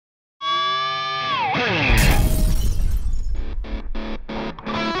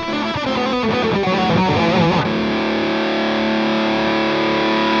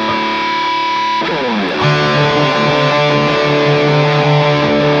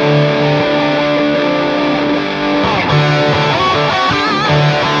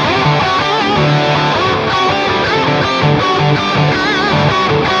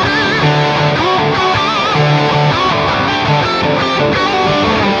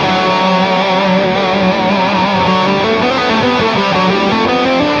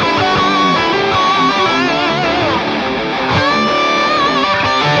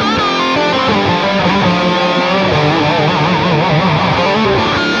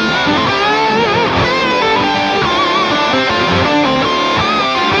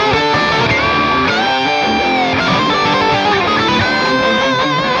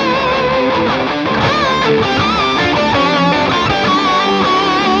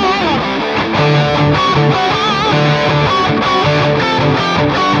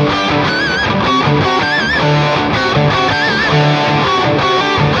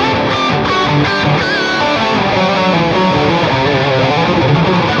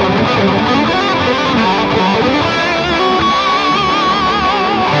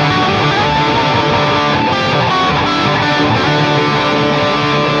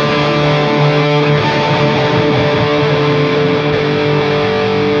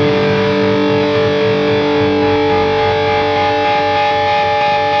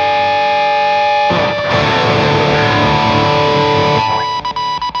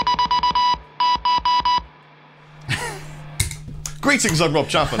Greetings, I'm Rob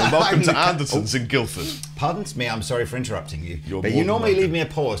Chapman, and welcome to Andertons in Guildford. Pardon me, I'm sorry for interrupting you. But you normally leave me a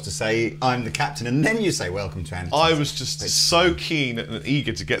pause to say I'm the captain, and then you say welcome to Andertons. I was just so keen and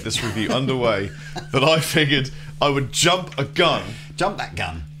eager to get this review underway that I figured I would jump a gun. Jump that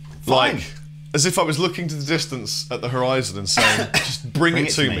gun. Fine. Like, as if I was looking to the distance at the horizon and saying, just bring it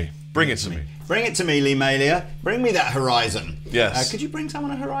to me. Bring it to me. Bring it to me, Lee Malia. Bring me that horizon. Yes. Could you bring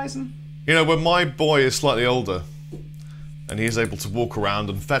someone a horizon? You know, when my boy is slightly older, and he is able to walk around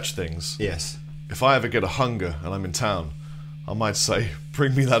and fetch things. Yes. If I ever get a hunger and I'm in town, I might say,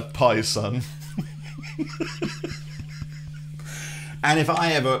 bring me that pie, son. And if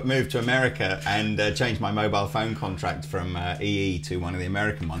I ever move to America and change my mobile phone contract from EE to one of the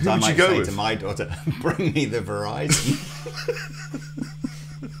American ones, I might say to my daughter, bring me the Verizon.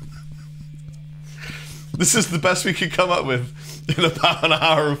 This is the best we could come up with in about an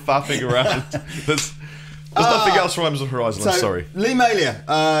hour of faffing around. There's nothing else rhymes with Horizon, I'm sorry. Lee Malia,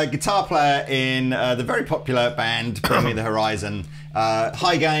 guitar player in the very popular band Bring Me the Horizon.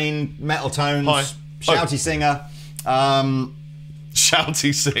 High gain, metal tones, shouty singer.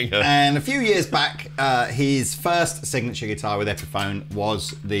 Shouty singer. And a few years back, his first signature guitar with Epiphone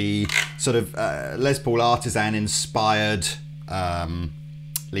was the sort of Les Paul Artisan-inspired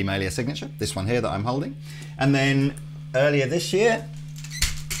Lee Malia signature, this one here that I'm holding. And then earlier this year,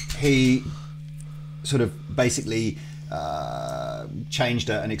 he sort of basically changed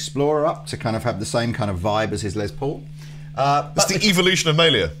an Explorer up to kind of have the same kind of vibe as his Les Paul. It's the evolution of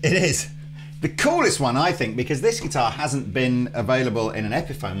Malia. It is. The coolest one, I think, because this guitar hasn't been available in an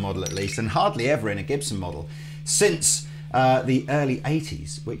Epiphone model at least, and hardly ever in a Gibson model, since the early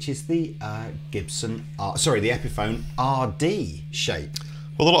 80s, which is the the Epiphone RD shape.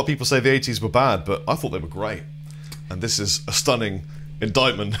 Well, a lot of people say the 80s were bad, but I thought they were great. And this is a stunning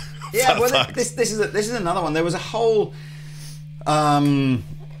indictment. Yeah, well, this is another one. There was a whole,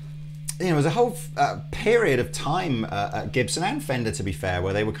 period of time at Gibson and Fender, to be fair,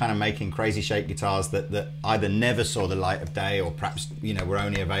 where they were kind of making crazy shaped guitars that either never saw the light of day or perhaps were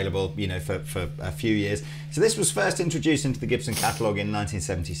only available for a few years. So this was first introduced into the Gibson catalogue in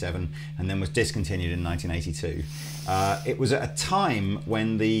 1977 and then was discontinued in 1982. It was at a time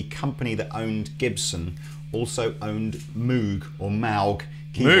when the company that owned Gibson also owned Moog or Maug.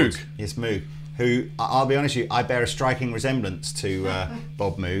 Keyboards. Moog. Yes, Moog. Who, I'll be honest with you, I bear a striking resemblance to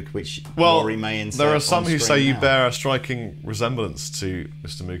Bob Moog, which Rory may insert. There are some who say you now. bear a striking resemblance to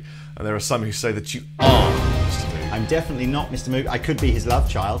Mr. Moog, and there are some who say that you are Mr. Moog. I'm definitely not Mr. Moog. I could be his love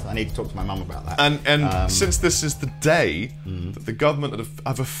child. I need to talk to my mum about that. And since this is the day that the government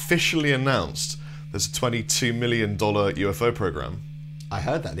have officially announced there's a $22 million UFO program. I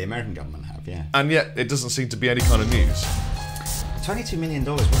heard that, the American government have, yeah. And yet it doesn't seem to be any kind of news. $22 million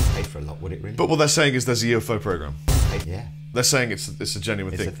wouldn't pay for a lot, would it really? But what they're saying is there's a UFO program. Yeah. They're saying it's a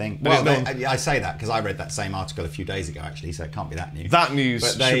genuine thing. It's a thing. Well, I say that because I read that same article a few days ago, actually, so it can't be that new. That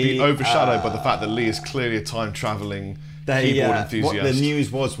news should be overshadowed by the fact that Lee is clearly a time-travelling keyboard enthusiast. What the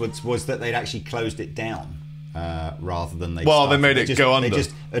news was that they'd actually closed it down rather than they. Well, they made it go under. They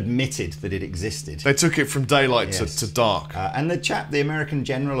just admitted that it existed. They took it from daylight to dark. And the chap, the American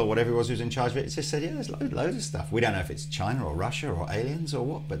general or whatever it was who was in charge of it, just said, yeah, there's loads of stuff. We don't know if it's China or Russia or aliens or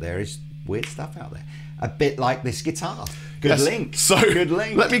what, but there is weird stuff out there. A bit like this guitar. Good link. So, good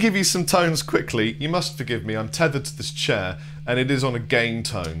link. Let me give you some tones quickly. You must forgive me. I'm tethered to this chair, and it is on a gain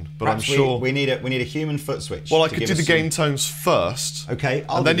tone. But perhaps I'm sure we need a human foot switch. Well, I could do the gain tones first. Okay.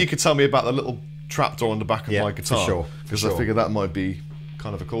 And then you could tell me about the little trapdoor on the back of my guitar. For sure. Because I figure that might be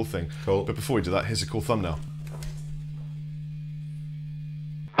kind of a cool thing. Cool. But before we do that, here's a cool thumbnail.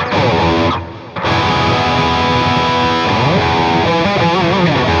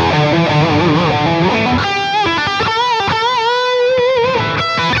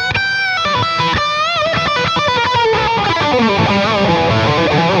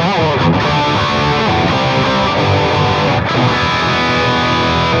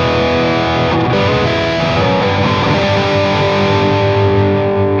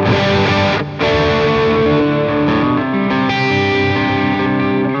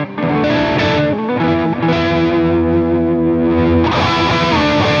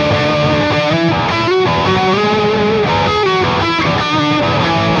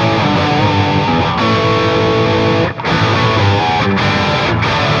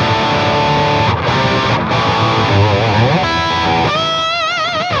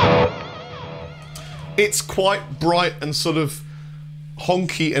 it's quite bright and sort of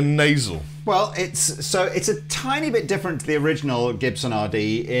honky and nasal. Well, it's a tiny bit different to the original Gibson RD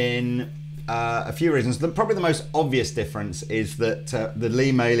in a few reasons. Probably the most obvious difference is that the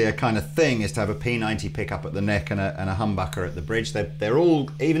Lee Malia kind of thing is to have a P90 pickup at the neck and a humbucker at the bridge. They're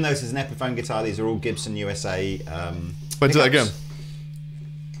all, even though this is an Epiphone guitar, these are all Gibson USA Wait, do that again.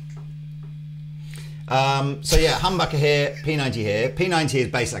 So yeah, humbucker here, P90 here. P90 is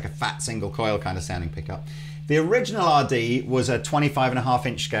basically like a fat single coil kind of sounding pickup. The original RD was a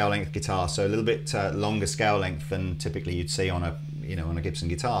 25.5-inch scale length guitar, so a little bit longer scale length than typically you'd see on a Gibson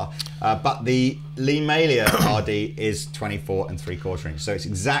guitar. But the Lee Malia RD is 24 3/4 inch, so it's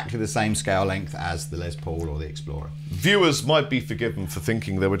exactly the same scale length as the Les Paul or the Explorer. Viewers might be forgiven for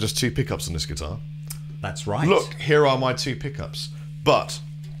thinking there were just 2 pickups on this guitar. That's right. Look, here are my 2 pickups. But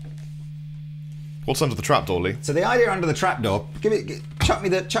what's under the trapdoor, Lee? So the idea under the trapdoor, chuck me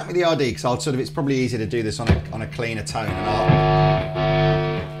the RD, because I'll it's probably easier to do this on a cleaner tone.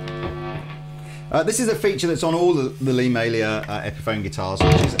 And this is a feature that's on all the Lee Malia Epiphone guitars,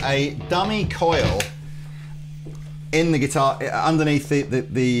 which is a dummy coil in the guitar underneath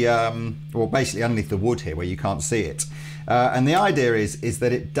well, basically underneath the wood here where you can't see it. And the idea is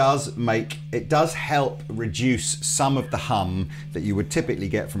that it does help reduce some of the hum that you would typically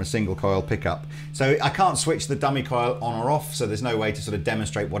get from a single coil pickup. So I can't switch the dummy coil on or off, so there's no way to sort of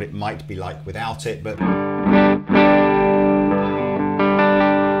demonstrate what it might be like without it, but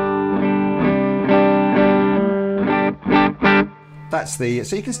that's the,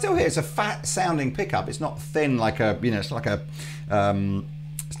 so you can still hear it's a fat sounding pickup. It's not thin like a, it's like a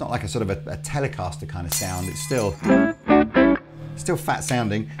it's not like a sort of a Telecaster kind of sound. It's still fat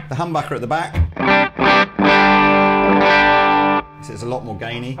sounding. The humbucker at the back, so it's a lot more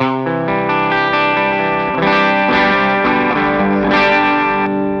gainy.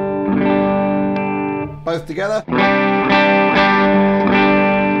 Both together.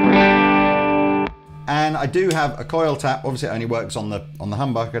 And I do have a coil tap. Obviously it only works on the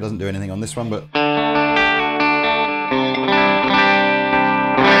humbucker, it doesn't do anything on this one, but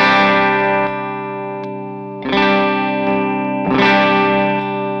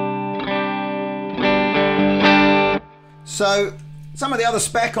so some of the other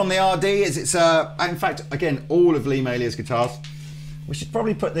spec on the RD is it's in fact, again, all of Lee Malia's guitars. We should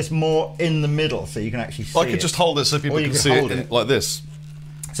probably put this more in the middle so you can actually see it. I could just hold it so people can see it like this.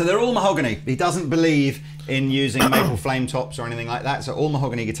 So they're all mahogany. He doesn't believe in using maple flame tops or anything like that, so all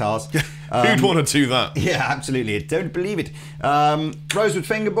mahogany guitars. Who'd want to do that? Yeah, absolutely. Don't believe it. Rosewood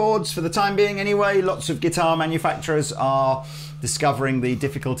fingerboards for the time being anyway. Lots of guitar manufacturers are discovering the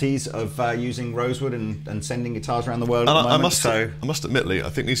difficulties of using rosewood and sending guitars around the world at the moment. I must admit, Lee, I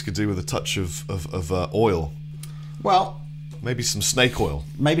think these could do with a touch of oil. Well, maybe some snake oil.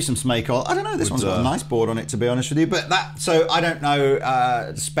 Maybe some snake oil. I don't know. This one's got a nice board on it, to be honest with you. But so I don't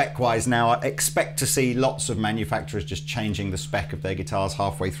know spec-wise now. I expect to see lots of manufacturers just changing the spec of their guitars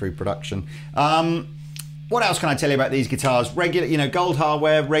halfway through production. What else can I tell you about these guitars? Regular, gold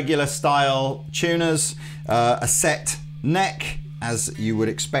hardware, regular style tuners, a set neck, as you would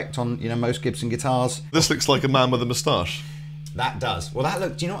expect on most Gibson guitars. This looks like a man with a moustache. That does. Well,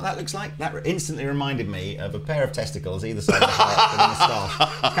 do you know what that looks like? That instantly reminded me of a pair of testicles either side of the heart with a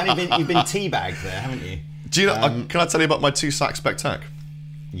moustache. You've been teabagged there, haven't you? Do you know? Can I tell you about my 2-sack spectac?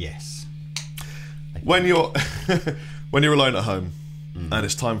 Yes. When you're when you're alone at home and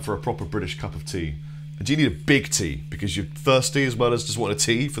it's time for a proper British cup of tea, and you need a big tea because you're thirsty as well as just want a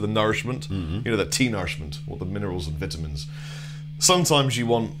tea for the nourishment, that tea nourishment, or the minerals and vitamins. Sometimes you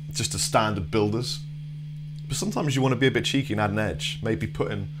want just a standard Builders. But sometimes you want to be a bit cheeky and add an edge. Maybe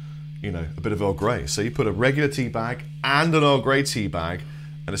put in, a bit of Earl Grey. So you put a regular tea bag and an Earl Grey tea bag,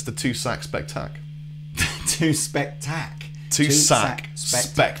 and it's the 2-sack spectac. 2-spectac. 2-sack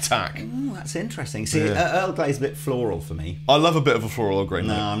spectac. Oh, that's interesting. See, Earl Grey's a bit floral for me. I love a bit of a floral Earl Grey.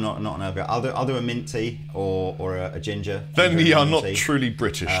 No, I'm not an Earl Grey. I'll do a mint tea or a ginger. Then you are not truly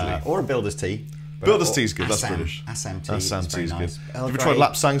British. Or a Builder's tea. Builder's tea's good. That's British. Assam tea. Assam tea is good. Have you ever tried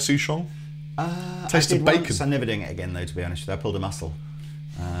Lapsang Souchong? Taste of bacon. Once. I'm never doing it again, though, to be honest with you. I pulled a muscle.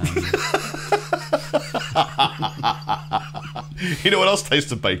 You know what else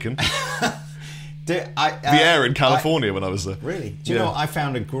tastes of bacon? The air in California when I was there. Really? Do you know what? I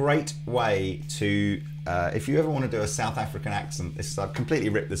found a great way to, if you ever want to do a South African accent, I've completely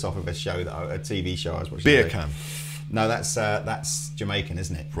ripped this off of a show, a TV show I was watching. Beer can. No, that's Jamaican,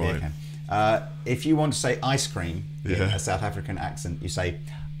 isn't it? Right. Beer can. If you want to say ice cream in a South African accent, you say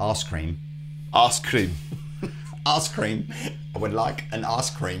arse cream. Ice cream. Ice cream. I would like an ice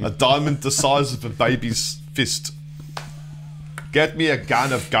cream. A diamond the size of a baby's fist. Get me a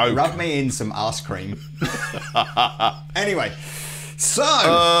gun of coke. Rub me in some ice cream. Anyway, so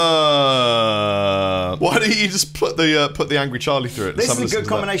why don't you just put the Angry Charlie through it? This is a good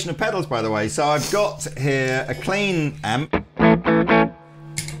combination of pedals, by the way. So I've got here a clean amp,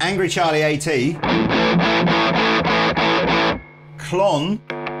 Angry Charlie AT, Klon,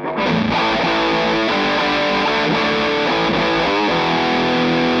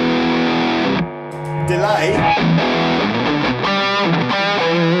 delay,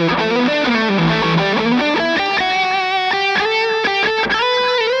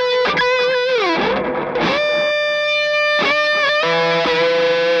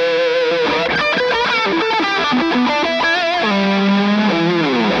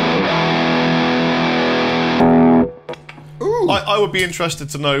 I would be interested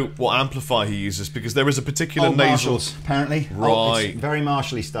to know what amplifier he uses, because there is a particular nasal. Marshalls, apparently. Right. It's very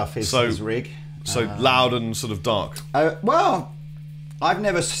Marshally stuff, his rig. So loud and sort of dark. Well, I've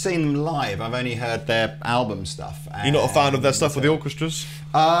never seen them live. I've only heard their album stuff. You're not a fan of their stuff with the orchestras?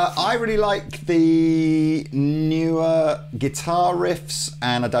 I really like the newer guitar riffs,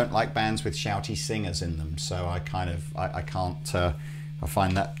 and I don't like bands with shouty singers in them. So I can't. I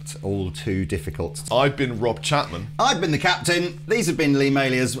find that all too difficult. I've been Rob Chapman. I've been the Captain. These have been Lee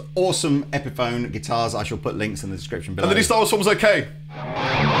Malia's awesome Epiphone guitars. I shall put links in the description below. And the new Star Wars film's okay.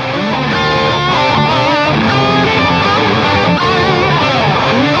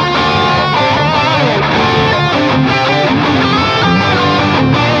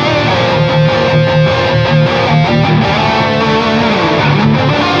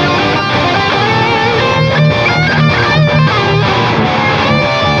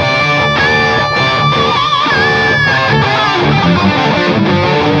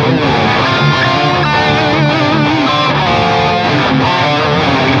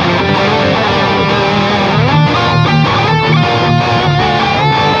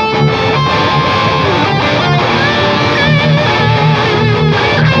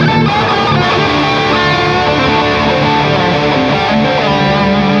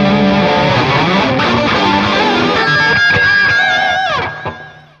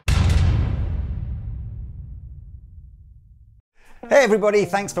 Hey everybody,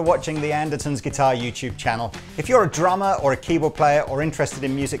 thanks for watching the Andertons Guitar YouTube channel. If you're a drummer or a keyboard player or interested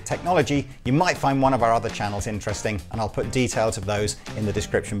in music technology, you might find one of our other channels interesting, and I'll put details of those in the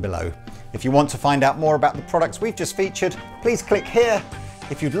description below. If you want to find out more about the products we've just featured, please click here.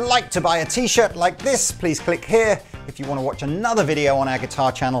 If you'd like to buy a t-shirt like this, please click here. If you want to watch another video on our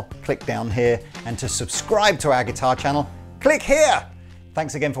guitar channel, click down here. And to subscribe to our guitar channel, click here.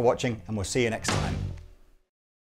 Thanks again for watching, and we'll see you next time.